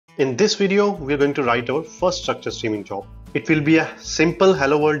In this video, we are going to write our first structure streaming job. It will be a simple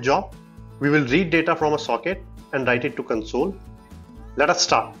hello world job. We will read data from a socket and write it to console. Let us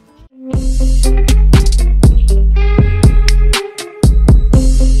start.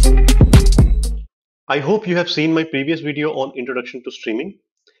 I hope you have seen my previous video on introduction to streaming.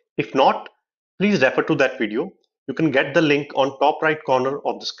 If not, please refer to that video. You can get the link on top right corner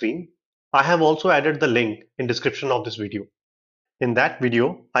of the screen. I have also added the link in description of this video. In that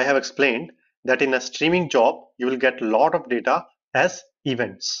video, I have explained that in a streaming job, you will get a lot of data as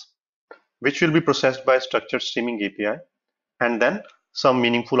events, which will be processed by a structured streaming API, and then some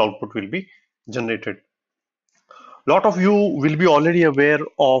meaningful output will be generated. A lot of you will be already aware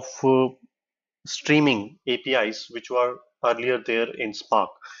of streaming APIs, which were earlier there in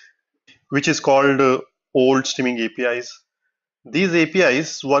Spark, which is called old streaming APIs. These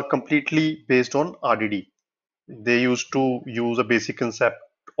APIs were completely based on RDD. They used to use a basic concept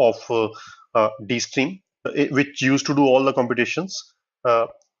of dstream, which used to do all the computations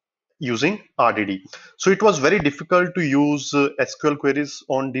using RDD. So it was very difficult to use SQL queries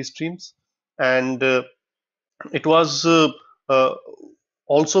on dstreams, and it was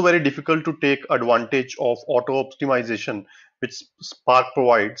also very difficult to take advantage of auto optimization, which Spark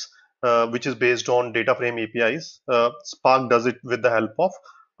provides, which is based on data frame APIs. Spark does it with the help of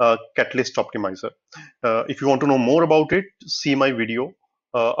Catalyst Optimizer. If you want to know more about it, see my video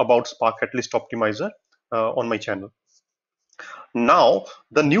about Spark Catalyst Optimizer on my channel. Now,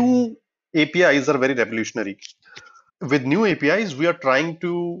 the new APIs are very revolutionary. With new APIs, we are trying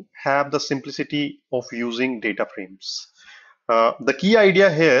to have the simplicity of using data frames. The key idea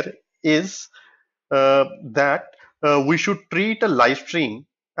here is that we should treat a live stream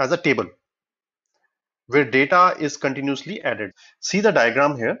as a table where data is continuously added. See the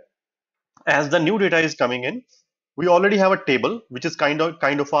diagram here. As the new data is coming in, we already have a table which is kind of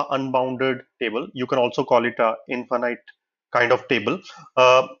a unbounded table. You can also call it a infinite kind of table.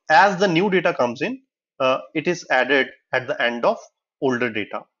 As the new data comes in, it is added at the end of older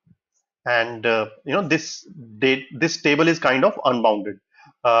data, and this table is kind of unbounded,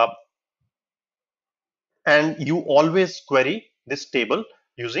 and you always query this table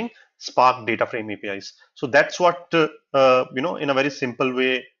using Spark data frame APIs. So that's what in a very simple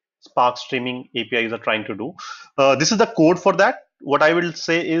way Spark streaming APIs are trying to do. This is the code for that. What I will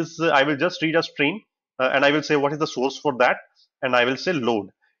say is I will just read a stream and I will say what is the source for that, and I will say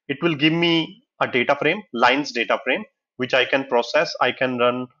load. It will give me a data frame, lines data frame, which I can process. I can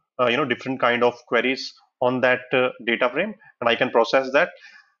run different kind of queries on that data frame, and I can process that.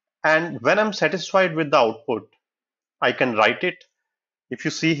 And when I'm satisfied with the output, I can write it. If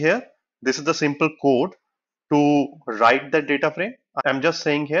you see here, this is the simple code to write the data frame. I'm just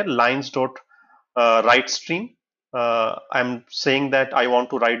saying here lines dot write stream. I'm saying that I want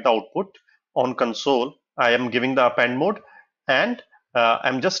to write the output on console. I am giving the append mode, and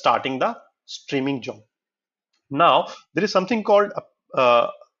I'm just starting the streaming job. Now there is something called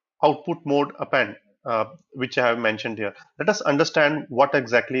output mode append, which I have mentioned here. Let us understand what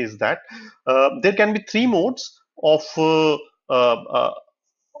exactly is that. There can be three modes of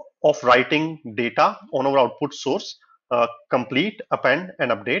writing data on our output source: complete, append,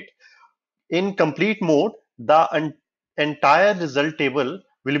 and update. In complete mode, the entire result table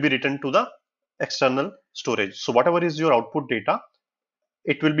will be written to the external storage. So whatever is your output data,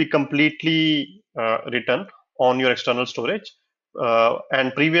 it will be completely written on your external storage,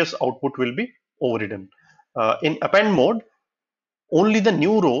 and previous output will be overridden. In append mode, only the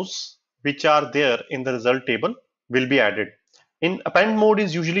new rows which are there in the result table will be added. In append mode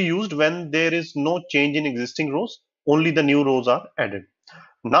is usually used when there is no change in existing rows, only the new rows are added.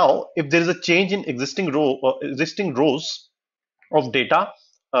 Now, if there is a change in existing rows of data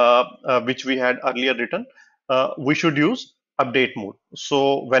which we had earlier written, we should use update mode.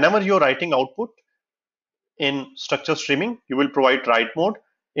 So whenever you're writing output in structure streaming, you will provide write mode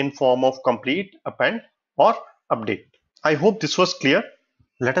in form of complete, append, or update. I hope this was clear.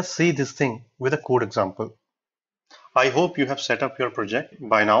 Let us see this thing with a code example. I hope you have set up your project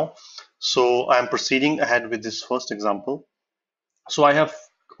by now. So I am proceeding ahead with this first example. So I have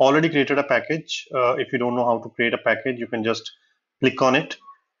already created a package. If you don't know how to create a package, you can just click on it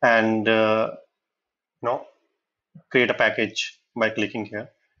and create a package by clicking here.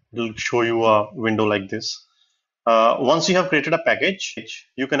 It will show you a window like this. Once you have created a package,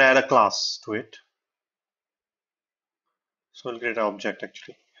 you can add a class to it. So we'll create an object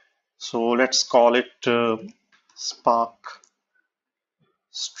actually. So let's call it Spark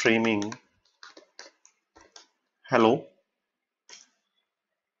streaming hello.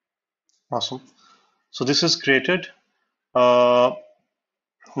 Awesome. So this is created.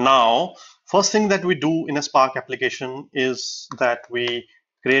 Now, first thing that we do in a Spark application is that we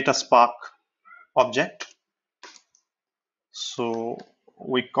create a Spark object. So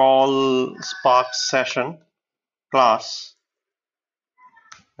we call Spark session class,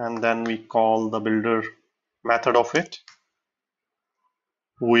 and then we call the builder method of it.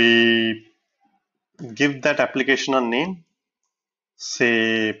 We give that application a name,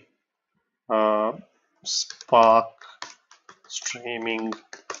 say Spark streaming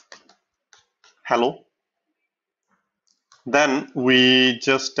hello. Then we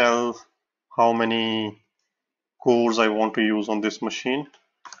just tell how many cores I want to use on this machine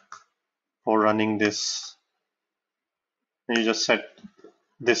for running this. You just set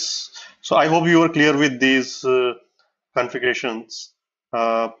this. So I hope you are clear with these configurations.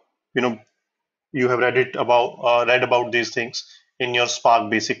 Uh, you know, you have read about these things in your Spark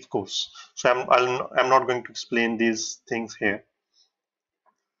Basic course. So I'm not going to explain these things here.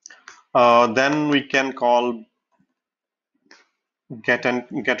 Then we can call get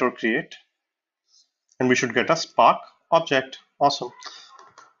or create, and we should get a Spark object. Awesome.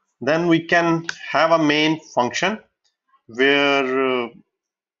 Then we can have a main function where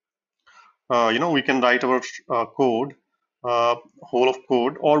we can write our code, whole of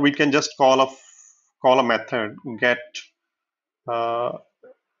code, or we can just call a method get uh,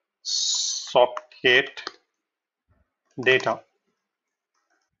 socket data.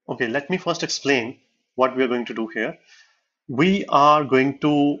 Okay, let me first explain what we are going to do here. We are going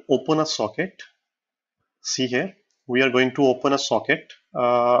to open a socket. See here, we are going to open a socket,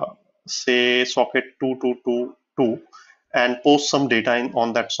 say socket 2222, and post some data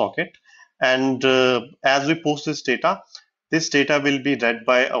on that socket. And as we post this data will be read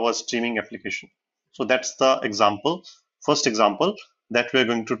by our streaming application. So that's the first example that we are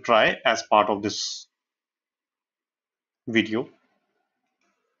going to try as part of this video.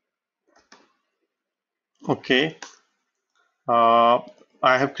 Okay, uh,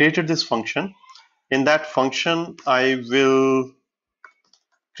 I have created this function. In that function, I will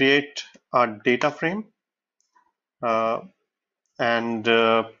create a data frame, and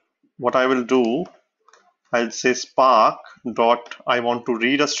what I will do, I'll say spark dot I want to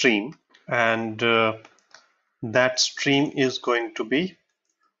read a stream, and that stream is going to be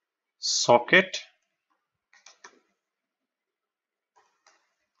socket.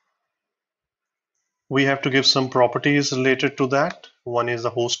 We have to give some properties related to that. One is the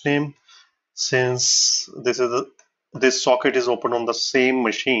host name. Since this socket is open on the same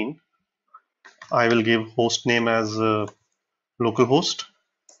machine, I will give host name as localhost,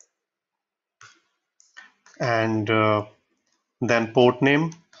 and then port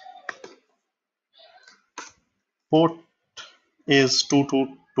name. Port is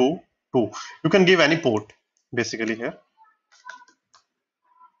 2222. You can give any port basically here.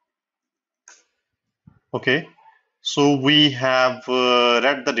 Okay, so we have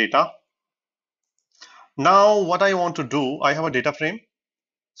read the data. Now what I want to do, I have a data frame,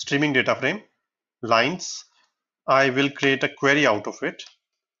 streaming data frame, lines. I will create a query out of it.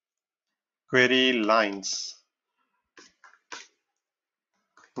 Query lines.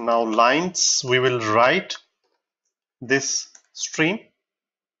 Now lines, we will write this stream.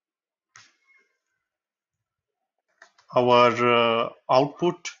 Our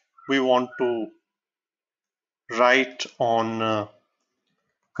output, we want to write on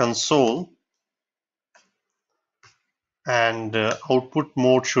console, and output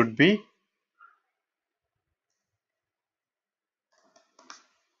mode should be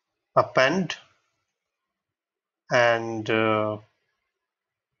append, and then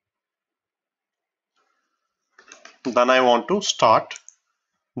I want to start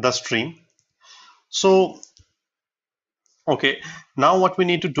the stream. So okay, now what we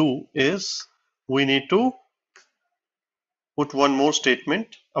need to do is we need to put one more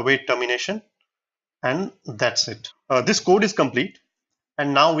statement, await termination, and that's it. This code is complete,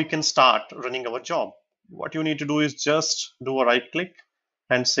 and now we can start running our job. What you need to do is just do a right click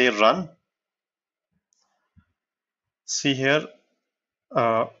and say run. See here,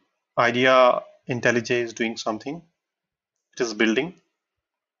 uh, IDEA IntelliJ is doing something. It is building.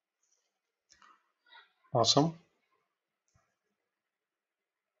 Awesome.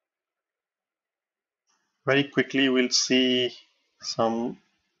 Very quickly we'll see some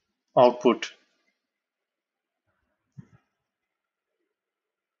output.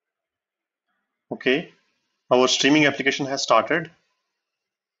 Okay, our streaming application has started.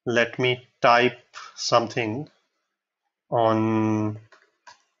 Let me type something on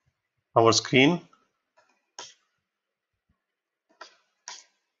our screen.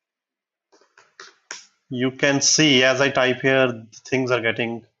 You can see as I type here, things are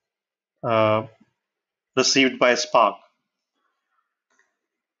getting uh, received by Spark.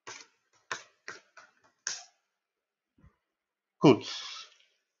 Cool.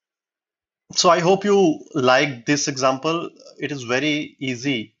 So I hope you like this example. It is very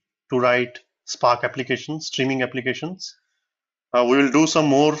easy to write Spark applications, streaming applications. We will do some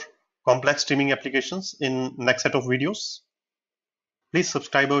more complex streaming applications in next set of videos. Please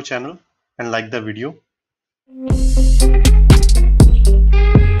subscribe our channel and like the video.